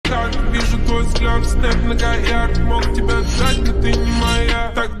Alright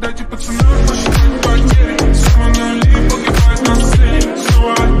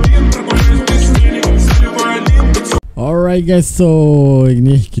guys, so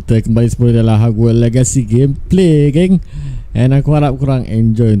ini kita kembali semula dalam Hogwarts Legacy gameplay geng. And aku harap korang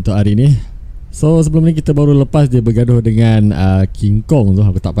enjoy untuk hari ni. So sebelum ni kita baru lepas dia bergaduh dengan King Kong tu.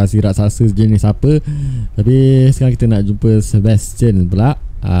 Aku tak pasti raksasa jenis apa. Tapi sekarang kita nak jumpa Sebastian pula.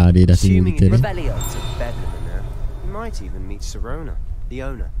 Dia dah tunggu kita ni.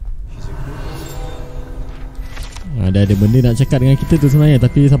 Dia ada benda nak cakap dengan kita tu sebenarnya.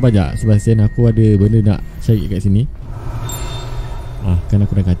 Tapi sabar jap Sebastian, aku ada benda nak cari kat sini. Kan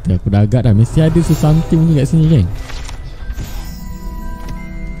aku dah kata, aku dah agak dah. Mesti ada something ni kat sini kan.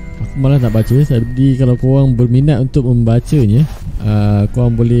 Aku malah nak baca. Jadi kalau korang berminat untuk membacanya,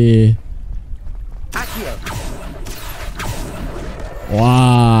 korang boleh.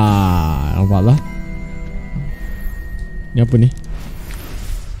 Wah, nampak lah. Ni apa ni?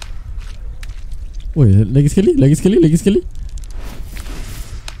 Oi, lagi sekali.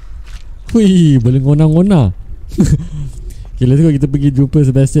 Hui, boleh ngona-ngona. Okay, let's go, kita pergi jumpa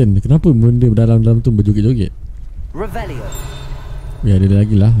Sebastian. Kenapa benda dalam tu berjoget-joget? Ya, ada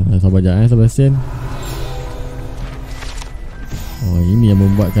lagi lah. Sabar sekejap Sebastian. Oh, ini yang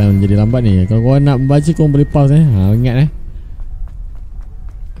membuatkan jadi lambat ni. Kalau korang nak membaca, korang boleh pause ingat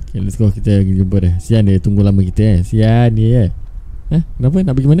Okay, let's go, kita pergi jumpa dia. Sian dia tunggu lama kita Sian dia kenapa?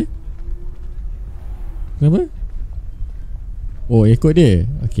 Nak pergi mana? Kenapa? Oh, ikut dia.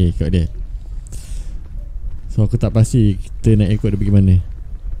 Okay, ikut dia. So aku tak pasti kita nak ikut dia pergi mana.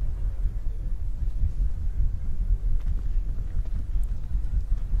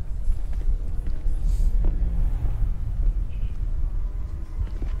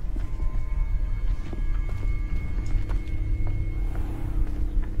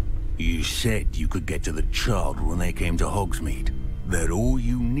 You said you could get to the child when they came to Hogsmeade. That all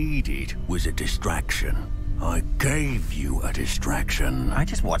you needed was a distraction. I gave you a distraction. I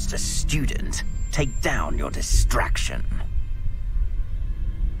just watched a student take down your distraction.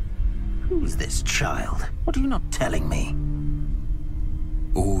 Who's this child? What are you not telling me?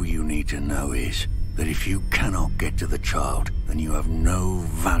 All you need to know is that if you cannot get to the child, then you have no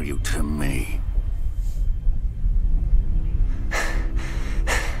value to me.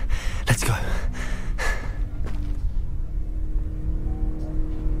 Let's go.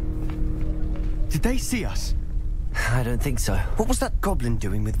 Did they see us? I don't think so. What was that goblin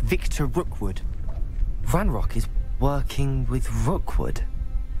doing with Victor Rookwood? Ranrock is working with Rookwood.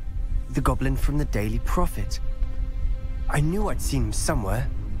 The goblin from the Daily Prophet. I knew I'd seen him somewhere.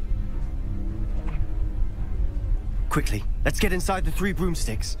 Quickly, let's get inside the 3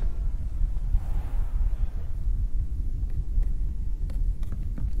 broomsticks.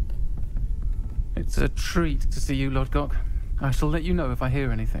 It's a treat to see you, Lodgok. I shall let you know if I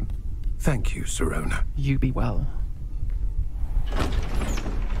hear anything. Thank you, Sirona. You be well.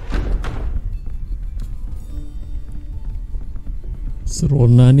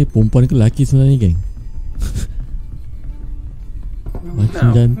 Sirona ni perempuan ke lelaki sebenarnya geng?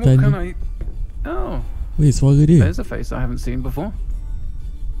 Macam jantan ni. Oh. Weh, suara dia. There's a face I haven't seen before.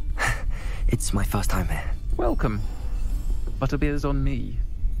 It's my first time here. Welcome. Butterbeer's on me.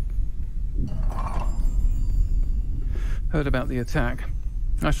 Heard about the attack.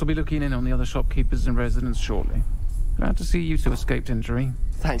 I shall be looking in on the other shopkeepers and residents shortly. Glad to see you two escaped injury.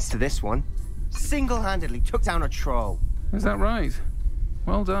 Thanks to this one. Single-handedly took down a troll. Is that right?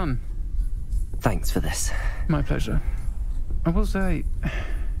 Well done. Thanks for this. My pleasure. I will say,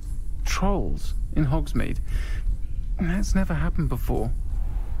 trolls in Hogsmeade. That's never happened before.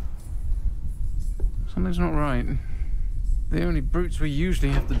 Something's not right. The only brutes we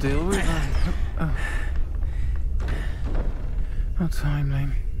usually have to deal with are... How timely.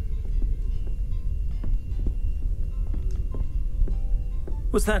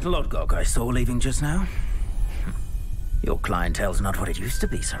 Was that Lodgok I saw leaving just now? Your clientele's not what it used to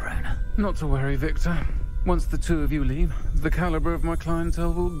be, Sirona. Not to worry, Victor. Once the two of you leave, the caliber of my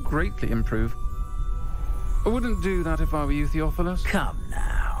clientele will greatly improve. I wouldn't do that if I were you, Theophilus. Come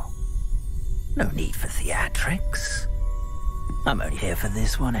now. No need for theatrics. I'm only here for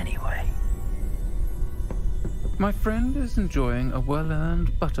this one anyway. My friend is enjoying a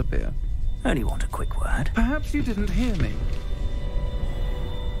well-earned butterbeer. Only want a quick word. Perhaps you didn't hear me.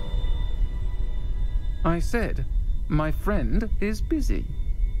 I said, my friend is busy.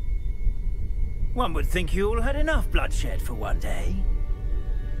 One would think you all had enough bloodshed for one day.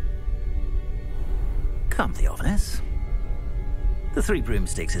 Come, Theophilus. The 3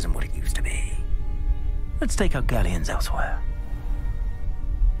 broomsticks isn't what it used to be. Let's take our galleons elsewhere.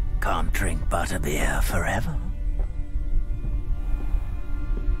 Can't drink butterbeer forever.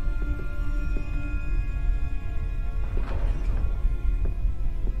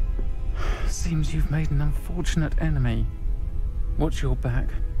 Seems you've made an unfortunate enemy. Watch your back.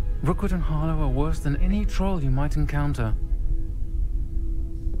 Rookwood and Harlow are worse than any troll you might encounter.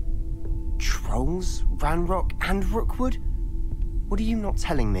 Trolls? Ranrock and Rookwood? What are you not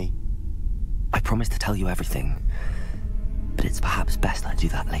telling me? I promise to tell you everything, but it's perhaps best I do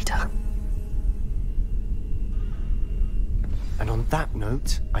that later. And on that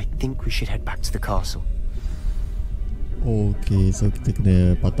note, I think we should head back to the castle. Okay, so kita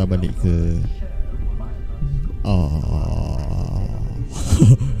kena patah balik ke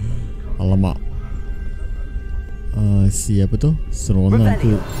alamak. Si apa tu? Serona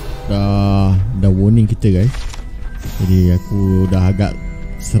tu dah warning kita guys. Jadi aku dah agak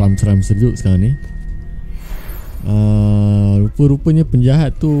seram-seram sejuk sekarang ni. Rupa-rupanya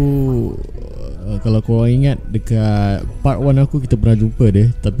penjahat tu kalau korang ingat dekat part 1 aku kita pernah jumpa dia,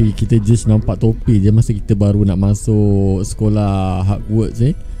 tapi kita just nampak topi je masa kita baru nak masuk sekolah Hogwarts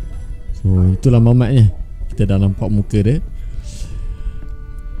ni. So itulah mamatnya. Kita dah nampak muka dia.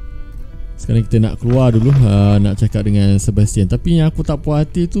 Sekarang kita nak keluar dulu, nak cakap dengan Sebastian. Tapi yang aku tak puas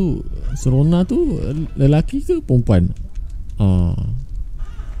hati tu, Serona tu lelaki ke perempuan?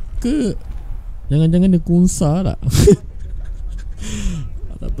 Ke jangan-jangan dia kunsa tak?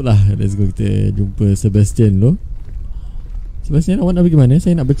 Tak apalah, let's go, kita jumpa Sebastian dulu. Sebastian, awak nak pergi mana?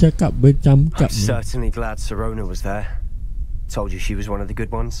 Saya nak bercakap I'm certainly glad Serona was there. Told you she was one of the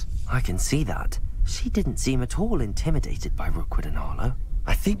good ones. I can see that. She didn't seem at all intimidated by Rookwood and Harlow.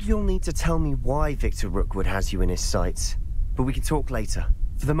 I think you'll need to tell me why Victor Rookwood has you in his sights. But we can talk later.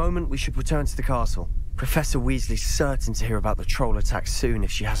 For the moment, we should return to the castle. Professor Weasley's certain to hear about the troll attack soon if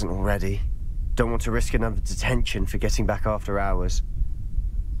she hasn't already. Don't want to risk another detention for getting back after hours.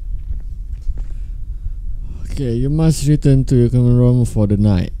 Okay, you must return to your common room for the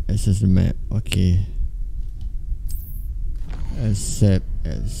night. Access the map. Okay. Accept.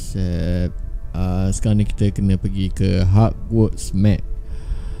 Sekarang ni kita kena pergi ke Hogwarts map.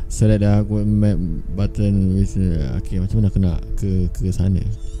 Select the Hogwarts map button. Okay, macam mana aku nak ke sana?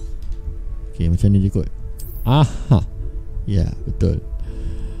 Okay, macam ni je kot. Ya, betul.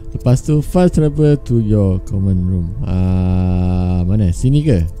 Lepas tu fast travel to your common room. Mana? Sini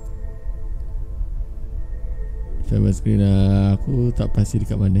ke? Famous screen, aku tak pasti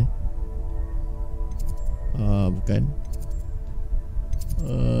dekat mana. Bukan.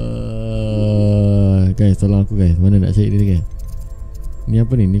 Guys, tolong aku guys. Mana nak cari dia guys? Ni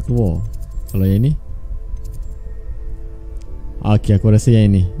apa ni? Ni keluar. Kalau yang ni, okay, aku rasa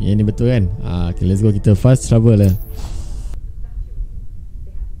yang ni. Yang ni betul kan? Okay, let's go. Kita fast travel lah.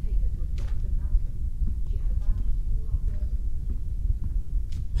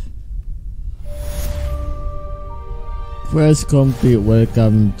 Quest complete.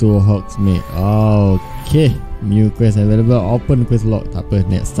 Welcome to Hogsmeade. Okay, new quest available. Open quest log. Tak apa,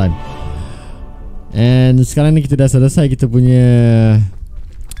 next time. And sekarang ni kita dah selesai kita punya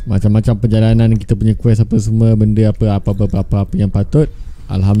macam-macam perjalanan, kita punya quest apa semua benda, apa yang patut.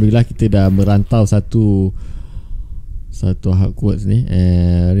 Alhamdulillah kita dah merantau satu Hogwarts ni.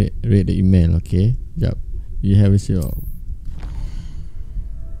 Read the email. Okay, jap. You have received.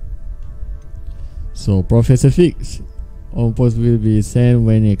 So Professor Fix on post will be sent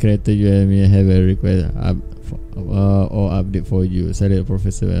when a character you may have a request or update for you. Select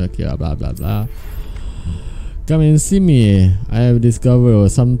Professor. Okay, blah blah blah. Come and see me. I have discovered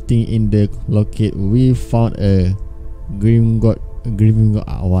something in the locket. We found a Grimgott.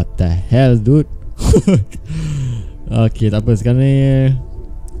 What the hell, dude? Okay, tak apa. Sekarang ni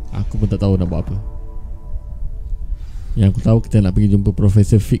aku pun tak tahu nak buat apa. Yang aku tahu kita nak pergi jumpa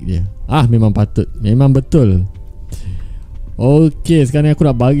Professor Fig je. Memang patut. Memang betul. Okay, sekarang ni aku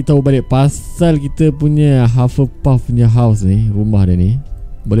nak bagi tahu balik pasal kita punya Hufflepuff punya house ni, rumah dia ni.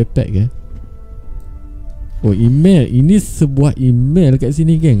 Boleh pack ke? Oh, email. Ini sebuah email kat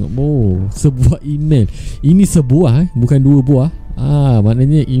sini, geng. Oh, sebuah email. Ini sebuah, bukan dua buah.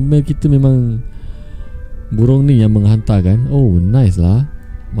 Maknanya email kita memang burung ni yang menghantarkan. Oh, nice lah.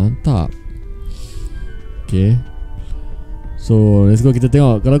 Mantap. Okay. So, let's go, kita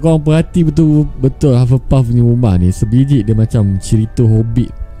tengok. Kalau korang perhati betul Hufflepuff punya rumah ni, sebiji dia macam cerita Hobbit.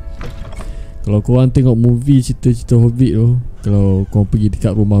 Kalau korang tengok movie cerita-cerita Hobbit tu, kalau korang pergi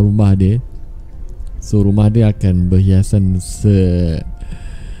dekat rumah-rumah dia, so rumah dia akan berhiasan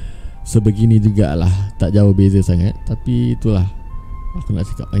sebegini jugalah. Tak jauh beza sangat. Tapi itulah aku nak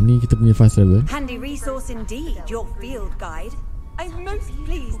cakap. Ini kita punya fast travel. Handy resource indeed, your field guide. I'm most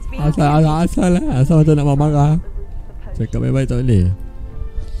pleased to be Asal macam nak marah. Cakap baik-baik tak boleh.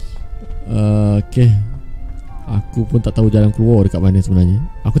 Okay, aku pun tak tahu jalan keluar dekat mana sebenarnya.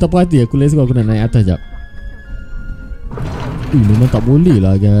 Aku tak perhati, aku let's go, aku nak naik atas jap. Memang tak boleh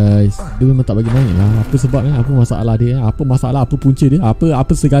lah guys. Dia memang tak bagi naik lah. Apa sebabnya? Apa masalah dia? Apa masalah? Apa punca dia?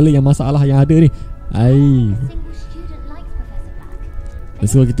 Apa segala yang masalah yang ada ni?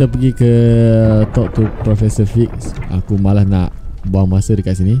 Let's go, kita pergi ke talk to Professor Fix. Aku malas nak buang masa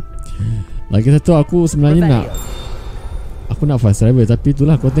dekat sini. Lagi satu, aku sebenarnya aku nak fast travel. Tapi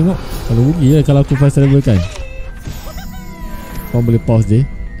itulah, kau tengok, kalau rugi lah kalau aku fast travel kan. Kau boleh pause dia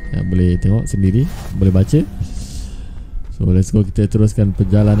ya, boleh tengok sendiri, boleh baca. So let's go, kita teruskan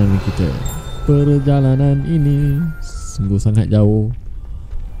perjalanan kita. Perjalanan ini sungguh sangat jauh.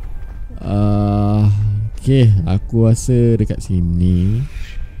 Okay, aku rasa dekat sini.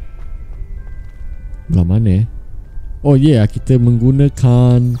 Belah mana Oh yeah, kita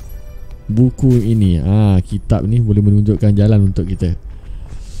menggunakan buku ini. Kitab ni boleh menunjukkan jalan untuk kita.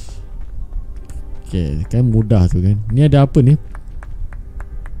 Okay, kan mudah tu kan. Ni ada apa ni?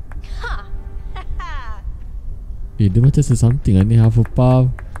 Dia macam something lah ni.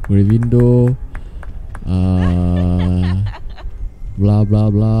 Hufflepuff, Window, bla bla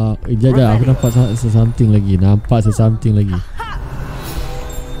bla. Sekejap, aku nampak something lagi. Something lagi.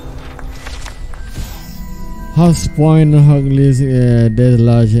 House point Hogwarts, there's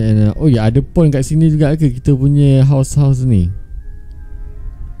large and oh ya, ada point kat sini juga ke kita punya house ni.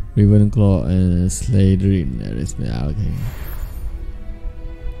 Ravenclaw and Slytherin. Okay.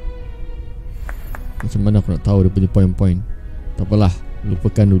 Macam mana aku nak tahu dia punya point-point? Tak apalah,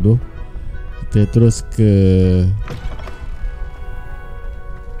 lupakan dulu. Kita terus ke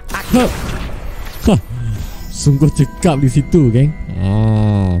sungguh cekap di situ, geng.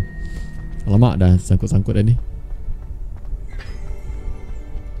 Alamak, dah sangkut-sangkut dah ni.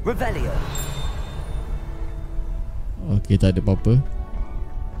 Revelio. Okey, tak ada apa-apa.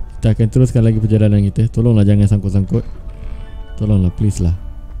 Kita akan teruskan lagi perjalanan kita. Tolonglah jangan sangkut-sangkut. Tolonglah, please lah.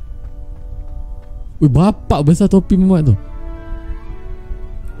 Wih, bapak besar topi Muhammad tu.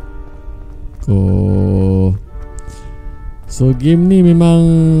 So game ni memang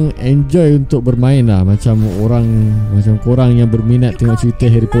enjoy untuk bermain lah. Macam korang yang berminat tengok cerita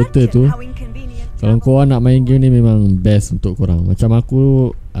Harry Potter tu, kalau korang nak main game ni memang best untuk korang. Macam aku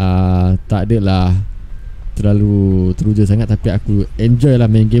tak adalah terlalu teruja sangat, tapi aku enjoy lah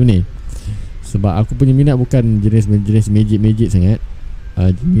main game ni. Sebab aku punya minat bukan jenis magic sangat.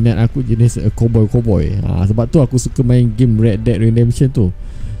 Minat aku jenis cowboy. Sebab tu aku suka main game Red Dead Redemption tu.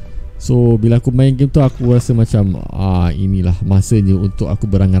 So bila aku main game tu, aku rasa macam inilah masanya untuk aku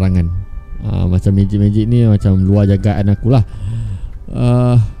berangan-angan. Macam magic ni macam luar jagaan aku lah.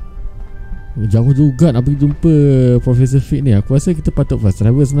 Jauh juga nak pergi jumpa Professor Fig ni. Aku rasa kita patut fast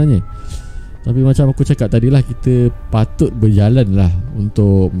travel sebenarnya. Tapi macam aku cakap tadi lah, kita patut berjalan lah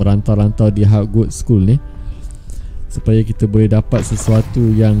untuk merantau-rantau di Hogwarts School ni, supaya kita boleh dapat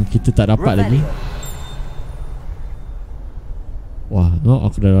sesuatu yang kita tak dapat lagi. Wah,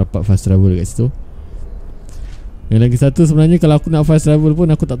 aku dah dapat fast travel dekat situ. Yang lagi satu, sebenarnya kalau aku nak fast travel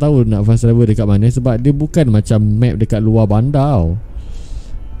pun aku tak tahu nak fast travel dekat mana, sebab dia bukan macam map dekat luar bandar tau.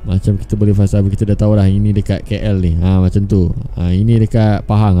 Macam kita boleh fast travel, kita dah tahu dah ini dekat KL ni, macam tu. Ini dekat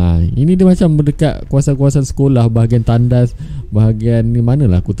Pahang, ini dia macam dekat kawasan-kawasan sekolah, bahagian tandas, bahagian ni mana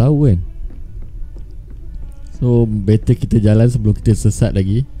lah aku tahu kan. So better kita jalan sebelum kita sesat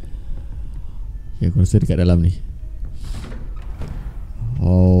lagi. Okay, aku rasa dekat dalam ni.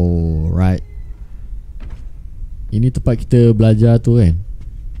 Alright. Ini tempat kita belajar tu kan?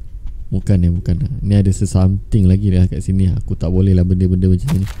 Bukan. Ni ada something lagi dah kat sini. Aku tak boleh lah benda-benda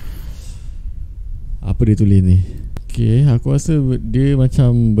macam ni. Apa dia tulis ni? Okay, aku rasa dia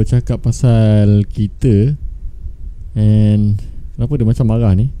macam bercakap pasal kita. And kenapa dia macam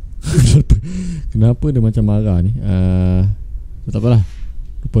marah ni? Kenapa dia macam marah ni? Tak apalah,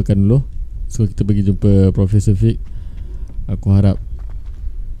 lupakan dulu. So kita pergi jumpa Professor Fig. Aku harap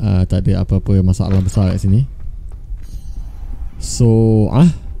tak ada apa-apa masalah besar kat sini. So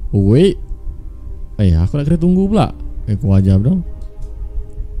wait, aku nak kena tunggu pula. Aku ajar dong.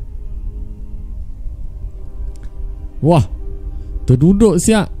 Wah, terduduk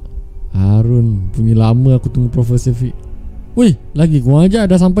siap. Harun, punya lama aku tunggu Professor Fig. Wih, lagi gua ajar.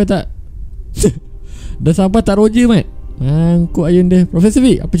 Dah sampai tak? Dah sampai tak Roger, mat? Mangkuk ayun dia. Professor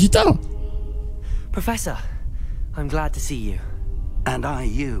Fig, apa cerita? Professor, I'm glad to see you. And I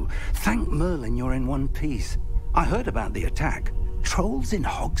you. Thank Merlin you're in one piece. I heard about the attack. Trolls in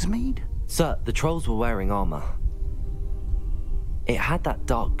Hogsmeade? Sir, the trolls were wearing armor. It had that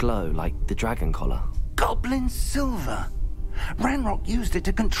dark glow like the dragon collar. Goblin silver. Ranrock used it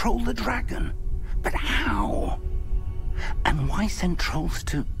to control the dragon. But how? And why send trolls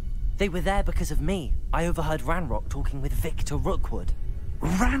to... They were there because of me. I overheard Ranrock talking with Victor Rookwood.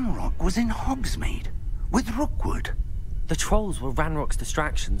 Ranrock was in Hogsmeade with Rookwood. The trolls were Ranrock's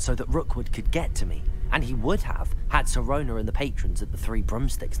distraction so that Rookwood could get to me, and he would have had Serona and the patrons at the Three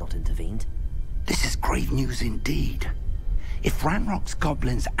Broomsticks not intervened. This is grave news indeed. If Ranrock's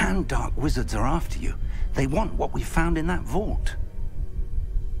goblins and dark wizards are after you, they want what we found in that vault.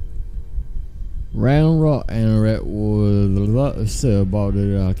 Ranrock and Redwood say about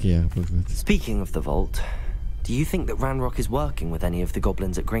it. Okay. Speaking of the vault, do you think that Ranrock is working with any of the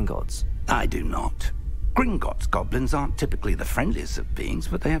goblins at Gringotts? I do not. Gringotts goblins aren't typically the friendliest of beings,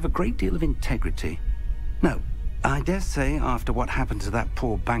 but they have a great deal of integrity. No, I dare say after what happened to that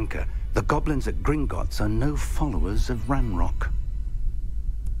poor banker, the goblins at Gringotts are no followers of Ranrock.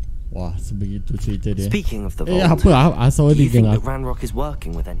 Wah, sebegitu cerita dia. Speaking of the vault, do you think that Ranrock is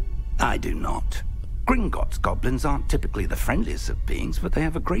working with any? I do not. Gringotts goblins aren't typically the friendliest of beings, but they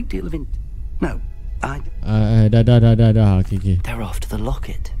have a great deal of No, I... Okay. They're after the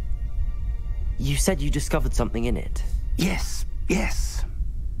locket. You said you discovered something in it. Yes.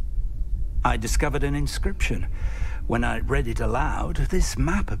 I discovered an inscription. When I read it aloud, this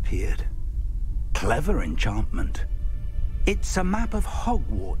map appeared. Clever enchantment. It's a map of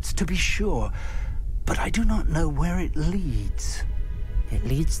Hogwarts, to be sure, but I do not know where it leads. It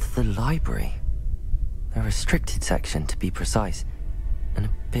leads to the library. A restricted section, to be precise, and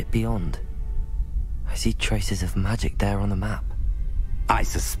a bit beyond. I see traces of magic there on the map. I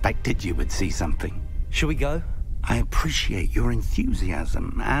suspected you would see something. Shall we go? I appreciate your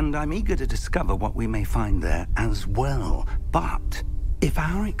enthusiasm, and I'm eager to discover what we may find there as well. But if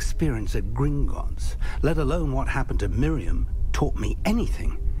our experience at Gringotts, let alone what happened to Miriam, taught me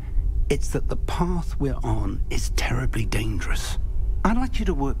anything, it's that the path we're on is terribly dangerous. I'd like you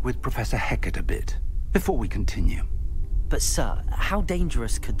to work with Professor Hecat a bit, before we continue. But sir, how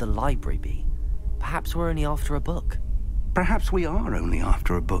dangerous could the library be? Perhaps we're only after a book. Perhaps we are only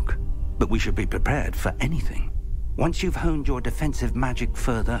after a book, but we should be prepared for anything. Once you've honed your defensive magic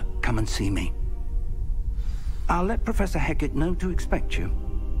further, come and see me. I'll let Professor Hecat know to expect you.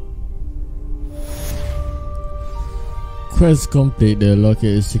 Quest complete, the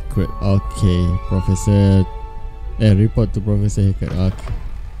locket is secret. Okay, Professor... report to Professor Hecat. Okay.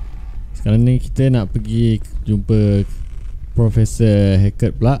 Sekarang ni kita nak pergi jumpa Professor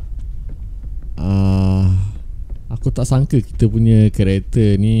Hecat pula. Aku tak sangka kita punya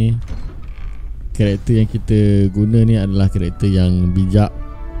karakter ni, karakter yang kita guna ni adalah karakter yang bijak,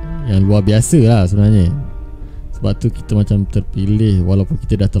 yang luar biasa lah sebenarnya. Sebab tu kita macam terpilih walaupun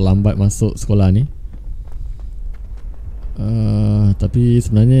kita dah terlambat masuk sekolah ni. Tapi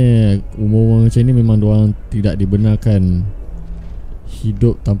sebenarnya umur macam ni memang diorang tidak dibenarkan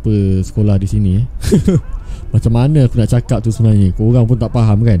hidup tanpa sekolah di sini. Macam mana aku nak cakap tu sebenarnya, korang pun tak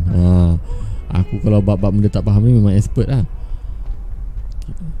faham kan. Aku kalau bab-bab benda tak faham ni memang expert lah.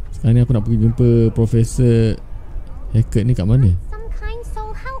 Sekarang ni aku nak pergi jumpa Profesor Hecat ni kat mana?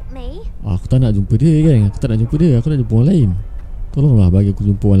 Aku tak nak jumpa dia kan. Aku tak nak jumpa dia. Aku nak jumpa orang lain. Tolonglah bagi aku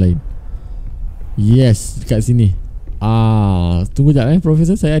jumpa orang lain. Yes, dekat sini. Tunggu sekejap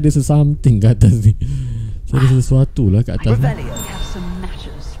Profesor. Saya ada something kat atas ni. Saya ada sesuatu lah kat atas ni.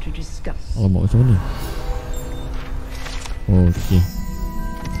 Alamak, macam mana? Okay,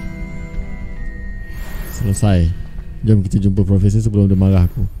 selesai. Jom kita jumpa Profesor sebelum dia marah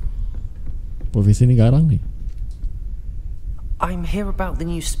aku. Profesor ni garang ni. I'm here about the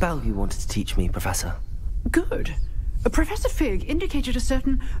new spell you wanted to teach me, Professor. Good. Professor Fig indicated a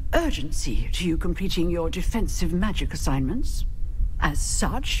certain urgency to you completing your defensive magic assignments. As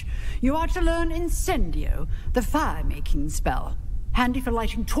such, you are to learn Incendio, the fire-making spell, handy for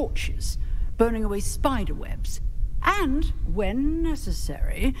lighting torches, burning away spider webs, and, when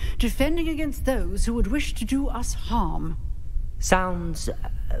necessary, defending against those who would wish to do us harm. Sounds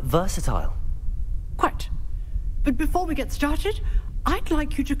versatile. Quite. But before we get started, I'd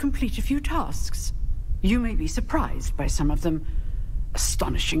like you to complete a few tasks. You may be surprised by some of them.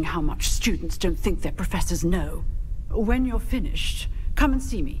 Astonishing how much students don't think their professors know. When you're finished, come and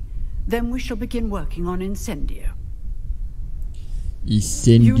see me. Then we shall begin working on Incendio.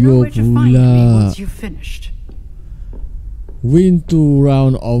 Incendio you know where to find me once you've finished. Win 2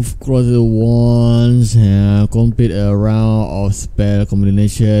 round of crossed wands. Complete a round of spell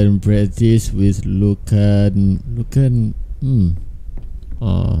combination. Practice with Lucan.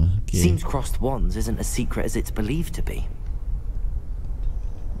 Okay. Seems crossed wands isn't as secret as it's believed to be.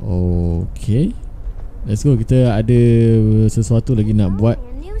 Okay, let's go. Kita ada sesuatu lagi nak buat.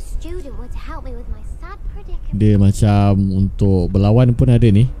 Dia macam untuk berlawan pun ada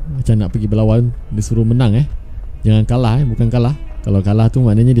ni. Macam nak pergi berlawan, dia suruh menang Jangan kalah bukan kalah. Kalau kalah tu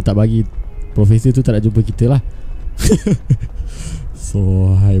maknanya dia tak bagi, profesor tu tak nak jumpa kita lah.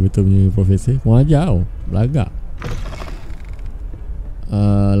 So hai betul punya profesor. Kau ajar tau, belagak.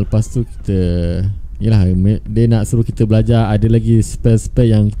 Lepas tu kita, yelah, dia nak suruh kita belajar. Ada lagi spell-spell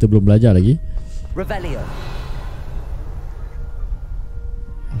yang kita belum belajar lagi. Revelio.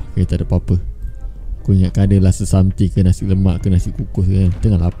 Okay, tak ada apa-apa. Aku ingatkan ada lah sesamti ke nasi lemak ke nasi kukus ke.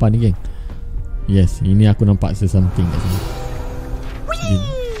 Tengah lapar ni geng. Yes, ini aku nampak sesamting kat sini.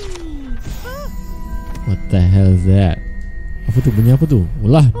 What the hell is that? Apa tu, bunyi apa tu?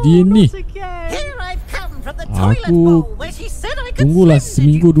 Ulah dia ni. Aku tunggulah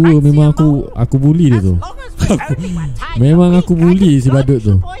seminggu dua. Memang aku bully dia tu. Memang aku bully si badut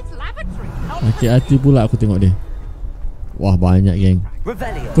tu. Hati-hati pula aku tengok dia. Wah banyak geng.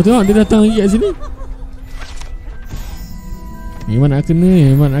 Kau tengok dia datang lagi kat sini. Memang nak kena,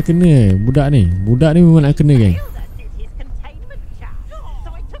 memang nak kena. Budak ni memang nak kena geng.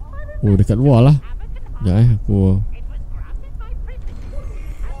 Oh dekat luar lah. Sekejap aku.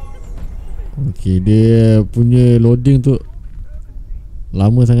 Okay, dia punya loading tu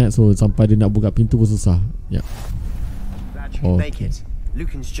lama sangat. So sampai dia nak buka pintu pun susah. Ya. Okay.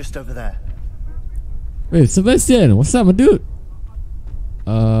 Lucan's just over there. Hey Sebastian, what's up my dude?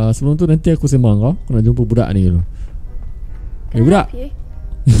 Sebelum tu nanti aku sembang kau. Aku nak jumpa budak ni dulu. Budak.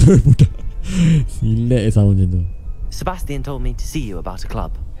 Budak. Silek sama macam tu. Sebastian told me to see you about a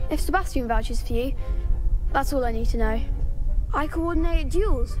club. If Sebastian vouches for you, that's all I need to know. I coordinate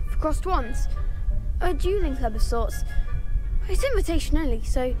duels for crossed ones. A dueling club of sorts. It's invitation only,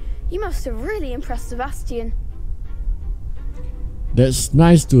 so you must have really impressed Sebastian. That's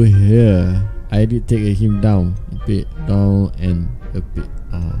nice to hear. I did take him down a bit, and a bit.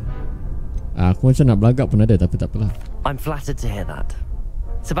 Aku macam nak belagak pun ada, tapi tak apalah. I'm flattered to hear that.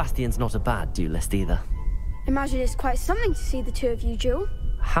 Sebastian's not a bad duelist either. Imagine it's quite something to see the two of you duel.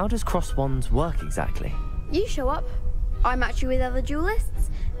 How does cross wands work exactly? You show up, I match you with other duelists,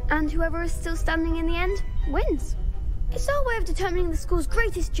 and whoever is still standing in the end wins. It's our way of determining the school's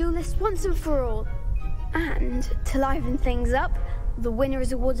greatest duelist once and for all. And to liven things up, the winner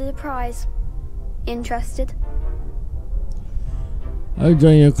is awarded a prize. Interested? I'll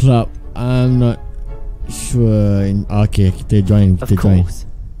join your club. I'm not sure. Okay, kita join. Of course.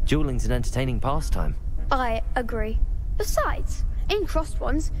 Dueling's an entertaining pastime. I agree. Besides, in crossed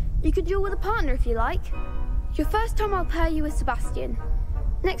ones, you could duel with a partner if you like. Your first time I'll pair you with Sebastian.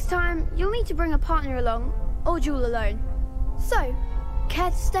 Next time, you'll need to bring a partner along, or duel alone. So,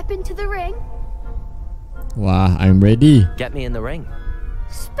 care to step into the ring? Wah, I'm ready. Get me in the ring.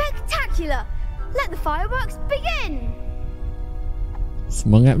 Spectacular! Let the fireworks begin!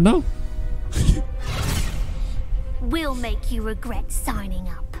 Semangat now. We'll make you regret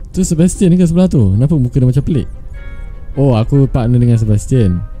signing up. Tu Sebastian ke sebelah tu? Kenapa muka dia macam pelik? Oh, aku partner dengan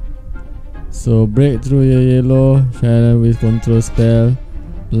Sebastian. So break through your yellow channel with control spell,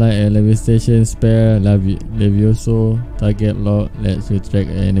 like a levitation spell, levioso, target lock, lets you track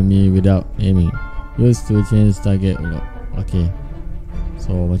an enemy without aiming. Use to change target lock. Okay.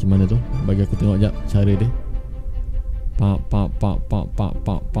 So macam mana tu? Bagi aku tengok jap cara dia.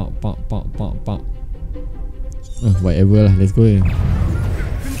 Whatever lah, let's go.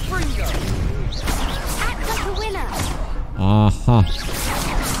 Aha.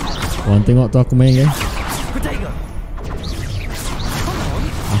 Korang tengok tu aku main kan.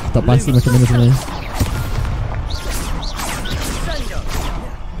 Aku tak pasti macam mana sebenarnya.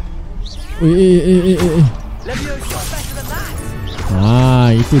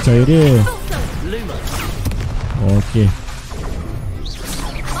 Itu cara dia. Okey.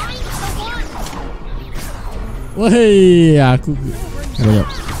 Wahai, aku banyak.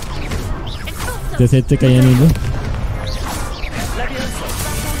 Kita settlekan yang ni dulu.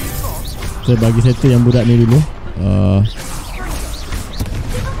 Kita bagi settle yang budak ni dulu.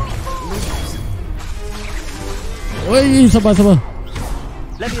 Woi, sabar.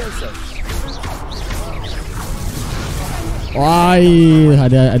 Wai,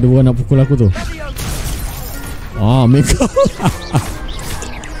 ada orang nak pukul aku tu. Muka.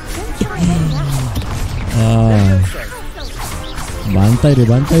 Bantai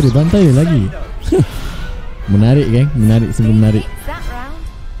dia lagi. Menarik geng, sungguh menarik.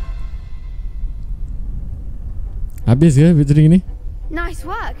 Habis ke victory ni? Nice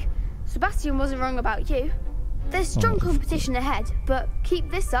work. Sebastian wasn't wrong about you. There's strong competition ahead, but keep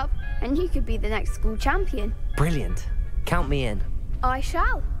this up and you could be the next school champion. Brilliant. Count me in. I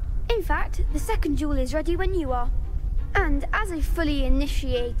shall. In fact, the second duel is ready when you are. And as a fully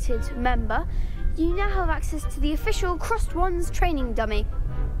initiated member, you now have access to the official Crossed Wands training dummy.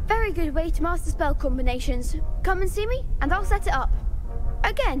 Very good way to master spell combinations. Come and see me, and I'll set it up.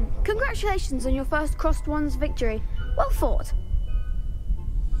 Again, congratulations on your first Crossed Wands victory. Well fought.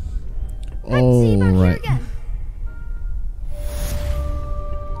 Alright.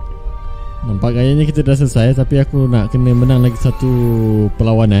 Nampak gayanya kita dah selesai, tapi aku nak kena menang lagi satu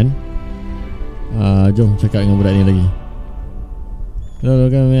perlawanan. Jom cakap dengan budak ni lagi. Hello,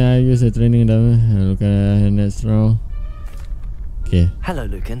 Lucan, may I use a training dummy? Lucan, next round. Okay. Hello,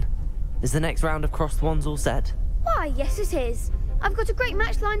 Lucan. Is the next round of Crossed Wands all set? Why, yes it is. I've got a great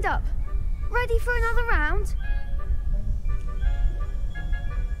match lined up. Ready for another round?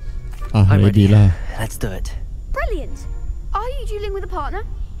 I'm ready. Lah. Let's do it. Brilliant. Are you dueling with a partner?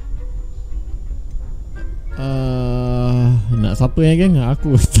 Nak siapa geng?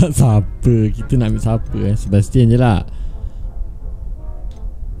 Aku tak siapa. Kita nak ambil siapa Sebastian je lah.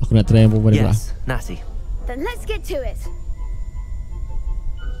 Aku nak try yang perempuan pula. Yes, Natty. Then let's get to it.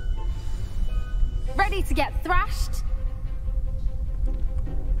 Ready to get thrashed?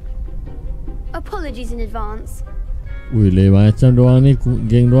 Apologies in advance. Wih, lain macam doang ni.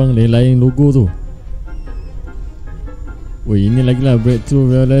 Geng doang lain-lain logo tu. Wih, ini lagi lah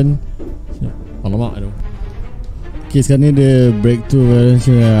breakthrough violence. Alamak tu. Okay, sekarang ni the breakthrough violence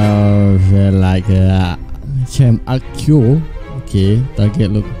like macam Akio. Okay,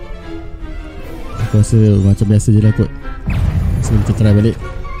 target look. Aku rasa macam biasa je lah kot. So kita try balik.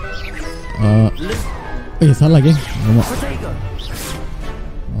 Salah geng. Alamak.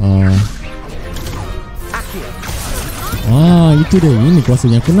 Itu dia. Ini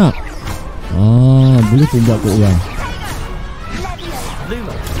kuasanya aku nak. Boleh pun buat kot orang.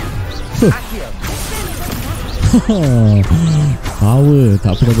 Power.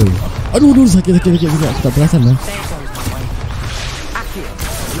 Tak apa. Aduh, sakit. Aku tak perasan lah.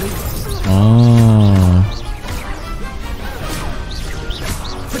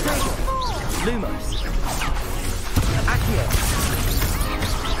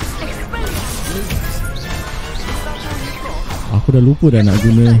 Aku dah lupa dah nak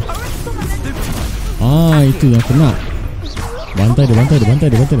guna. Itu yang aku nak. Bantai dia.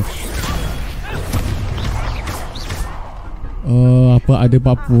 Apa ada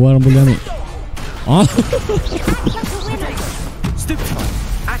apa-apa orang boleh ambil?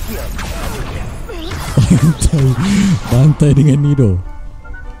 Bantai dengan ni tu.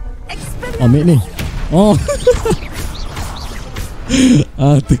 Ambil ni.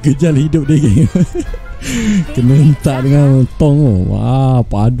 Terkejal hidup dia geng. Kena hentak dengan tong tu. Wah,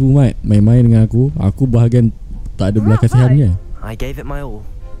 padu mat. Main-main dengan aku. Aku bahagian tak ada belah kasihannya. I gave it my all.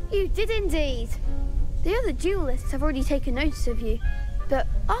 You did indeed. The other duelists have already taken notice of you, but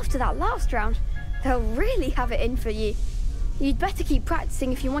after that last round, they'll really have it in for you. You'd better keep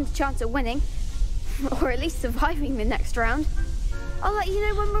practicing if you want a chance at winning, or at least surviving the next round. I'll let you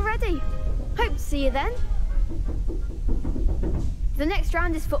know when we're ready. Hope to see you then. The next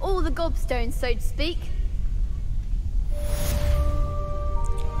round is for all the gobstones, so to speak.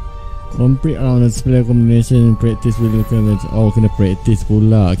 Complete around the spell combination. Practice will come. Kena practice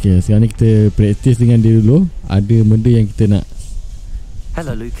pula. Okay, sekarang ni kita practice dengan dia dulu. Ada benda yang kita nak.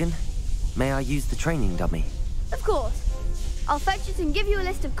 Hello, Lucan. May I use the training dummy? Of course. I'll fetch it and give you a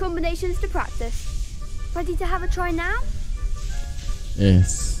list of combinations to practice. Ready to have a try now?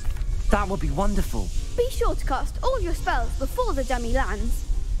 Yes. That would be wonderful. Be sure to cast all your spells before the dummy lands.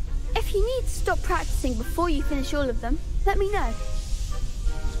 If you need to stop practicing before you finish all of them, let me know.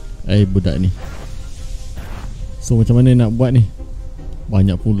 Budak ni. So macam mana nak buat ni?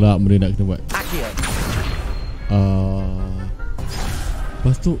 Banyak pula benda nak kena buat.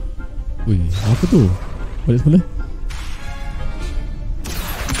 Lepas tu, apa tu? Balik semula.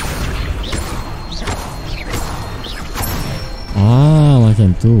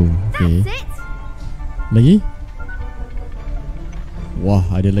 Macam tu. Okay. Lagi? Wah,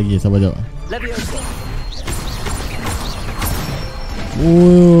 ada lagi. Sabar jap.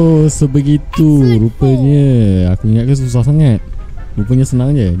 Sebegitu rupanya. Aku ingatkan susah sangat. Rupanya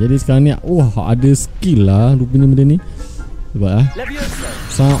senang je. Jadi sekarang ni ada skill lah rupanya benda ni. Sebab lah.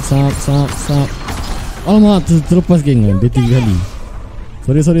 Sap. Alamak, terlepas geng. Dia 3 kali.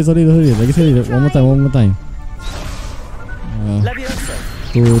 Sorry. Lagi sekali. One more time.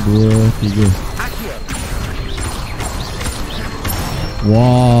 1, 2, 3.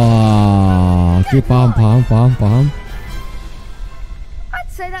 Wah. Okay, faham.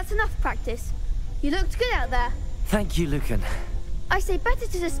 I'd say that's enough practice. You looked good out there. Thank you, Lucan. I say better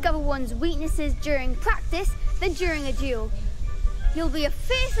to discover one's weaknesses during practice than during a duel. You'll be a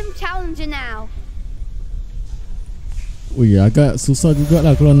fearsome challenger now. Agak susah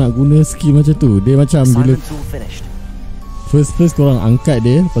jugalah kalau nak guna skill macam tu. Dia macam bila First korang angkat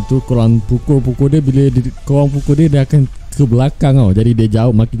dia, lepas tu korang pukul dia. Bila korang pukul dia, dia akan ke belakang tau. Jadi dia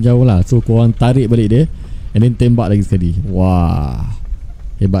jauh, makin jauh lah. So korang tarik balik dia and then tembak lagi sekali. Wah,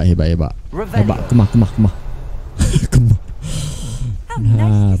 hebat. Kemah Kemah. How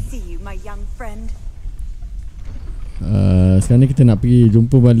nice to see you, my young friend. Sekarang ni kita nak pergi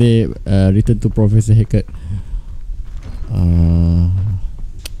jumpa balik Return to Professor Hackett.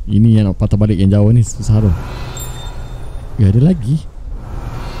 Ini yang nak patah balik yang jauh ni susah tu. Ada lagi.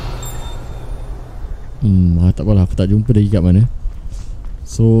 Tak apalah, aku tak jumpa lagi kat mana.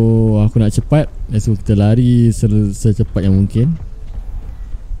 So aku nak cepat. So kita lari secepat yang mungkin.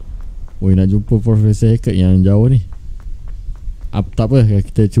 Nak jumpa Professor Hackett yang jauh ni. Tak apa,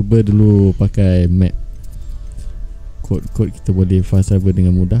 kita cuba dulu pakai map. Kod kita boleh fast travel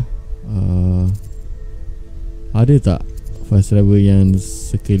dengan mudah. Ada tak fast travel yang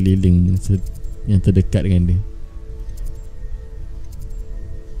sekeliling, yang terdekat dengan dia?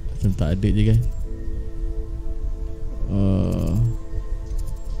 Macam tak ada je guys.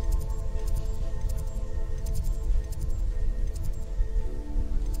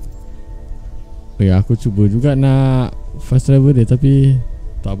 Aku cuba juga nak fast travel dia, tapi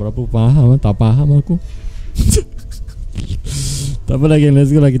tak berapa faham. Tak faham aku. Tak apa lagi,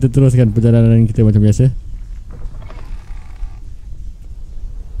 let's go lah. Kita teruskan perjalanan kita macam biasa.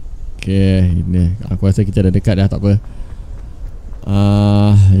 Okay, ini aku rasa kita dah dekat dah. Tak apa.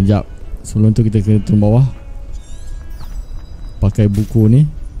 Sekejap. Sebelum tu kita kena turun bawah. Pakai buku ni,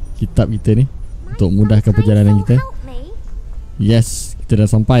 kitab kita ni, untuk mudahkan perjalanan kita. Yes, kita dah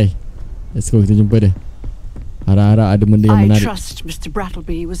sampai. Let's go, kita jumpa dia. Harap-harap ada benda yang menarik. I trust Mr.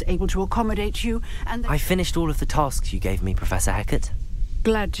 Brattleby was able to accommodate you and I finished all of the tasks you gave me, Professor Hackett.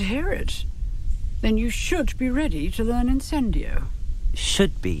 Glad to hear it. Then you should be ready to learn Incendio.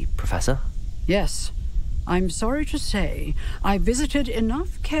 Should be, Professor? Yes. I'm sorry to say I visited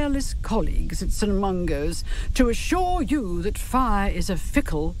enough careless colleagues at St. Mungo's to assure you that fire is a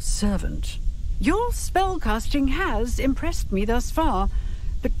fickle servant. Your spellcasting has impressed me thus far,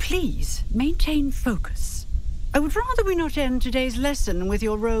 but please maintain focus. I would rather we not end today's lesson with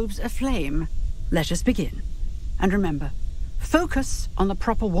your robes aflame. Let us begin. And remember, focus on the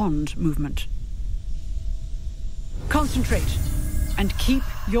proper wand movement. Concentrate and keep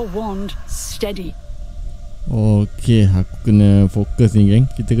your wand steady. Okay, aku kena fokus ni geng.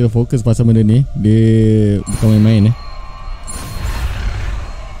 Kita kena fokus pasal benda ni. Dia bukan main-main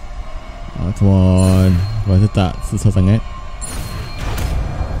come on. Rasa tak susah sangat.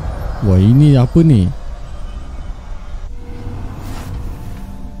 Wah, ini apa ni?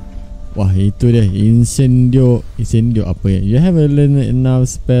 Wah, itu dia. Incendio apa ya? You have learned enough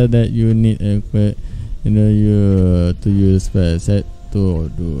spell that you need you to use spell set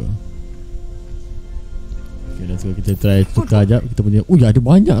to do. Okay, let's go. Kita try tukar jap. Kita punya. Ada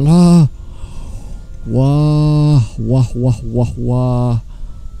banyak lah. Wah.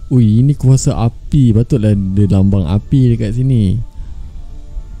 Ini kuasa api. Patutlah ada lambang api dekat sini.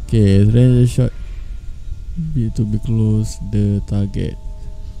 Okay, range shot to be close the target.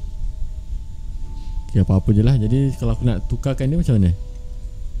 Okay, apa-apa je lah. Jadi kalau aku nak tukarkan dia macam mana?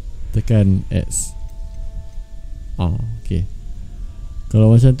 Tekan X. Okay.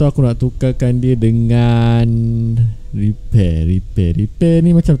 Kalau macam tu aku nak tukarkan dia dengan repair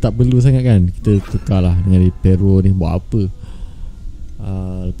ni macam tak perlu sangat kan. Kita tukarlah dengan repair row ni. Buat apa?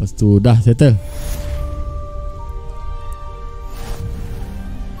 Lepas tu dah settle.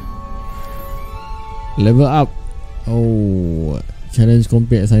 Level up. Challenge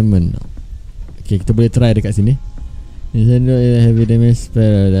complete assignment. Okay, kita boleh try dekat sini. Nintendo heavy damage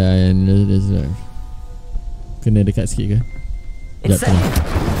spell and kena dekat sikit ke?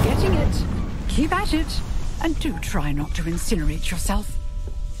 Getting it. Keep at it. And do try not to incinerate yourself.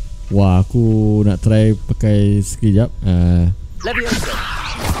 Wah, aku nak try pakai sekejap. Dah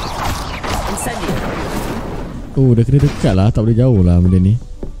kena dekat lah. Tak boleh jauh lah benda ni.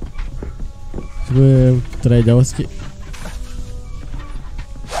 Cuba try jauh sikit.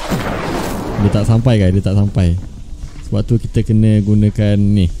 Dia tak sampai guys. Dia tak sampai. Sebab tu kita kena gunakan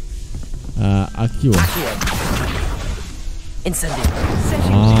ni, Akio.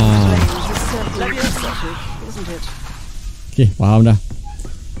 Okay, faham dah.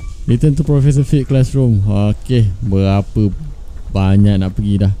 Return to Professor Fit Classroom. Okay, berapa banyak nak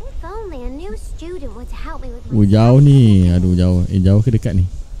pergi dah. Jauh ni. Aduh, jauh. Jauh ke dekat ni?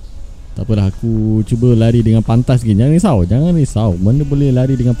 Tak apalah, aku cuba lari dengan pantas lagi. Jangan risau. Mana boleh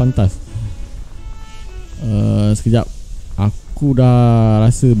lari dengan pantas. Sekejap. Aku dah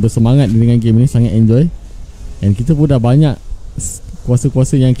rasa bersemangat dengan game ni. Sangat enjoy. And kita pun dah banyak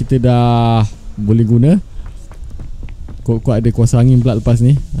kuasa-kuasa yang kita dah boleh guna. Kok ada kuasa angin pula lepas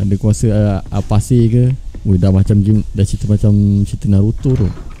ni. Ada kuasa pasir ke. Dah macam game, dah cerita macam cerita Naruto tu.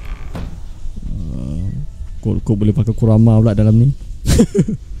 Kok boleh pakai kurama pula dalam ni.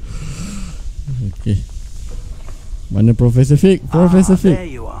 Okay. Mana Professor Fig? Professor Fig. There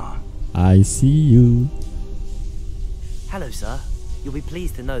you are. I see you. Hello, sir. You'll be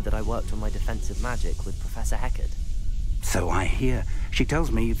pleased to know that I worked on my defensive magic with Professor Heckard. So I hear. She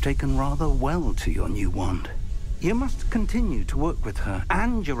tells me you've taken rather well to your new wand. You must continue to work with her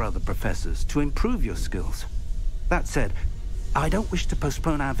and your other professors to improve your skills. That said, I don't wish to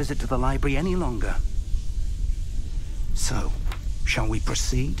postpone our visit to the library any longer. So, shall we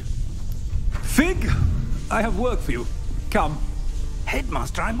proceed? Fig, I have work for you. Come.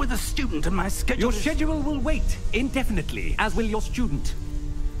 Headmaster, I'm with a student and my schedule Your schedule will wait indefinitely, as will your student.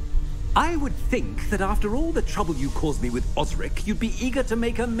 I would think that after all the trouble you caused me with Osric, you'd be eager to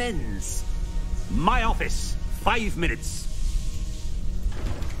make amends. My office, 5 minutes.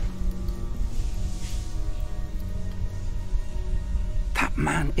 That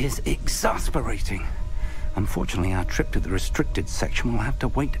man is exasperating. Unfortunately, our trip to the restricted section will have to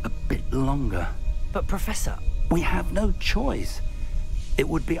wait a bit longer. But Professor... We have no choice. It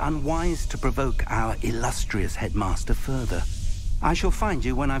would be unwise to provoke our illustrious headmaster further. I shall find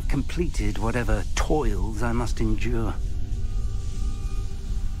you when I've completed whatever toils I must endure.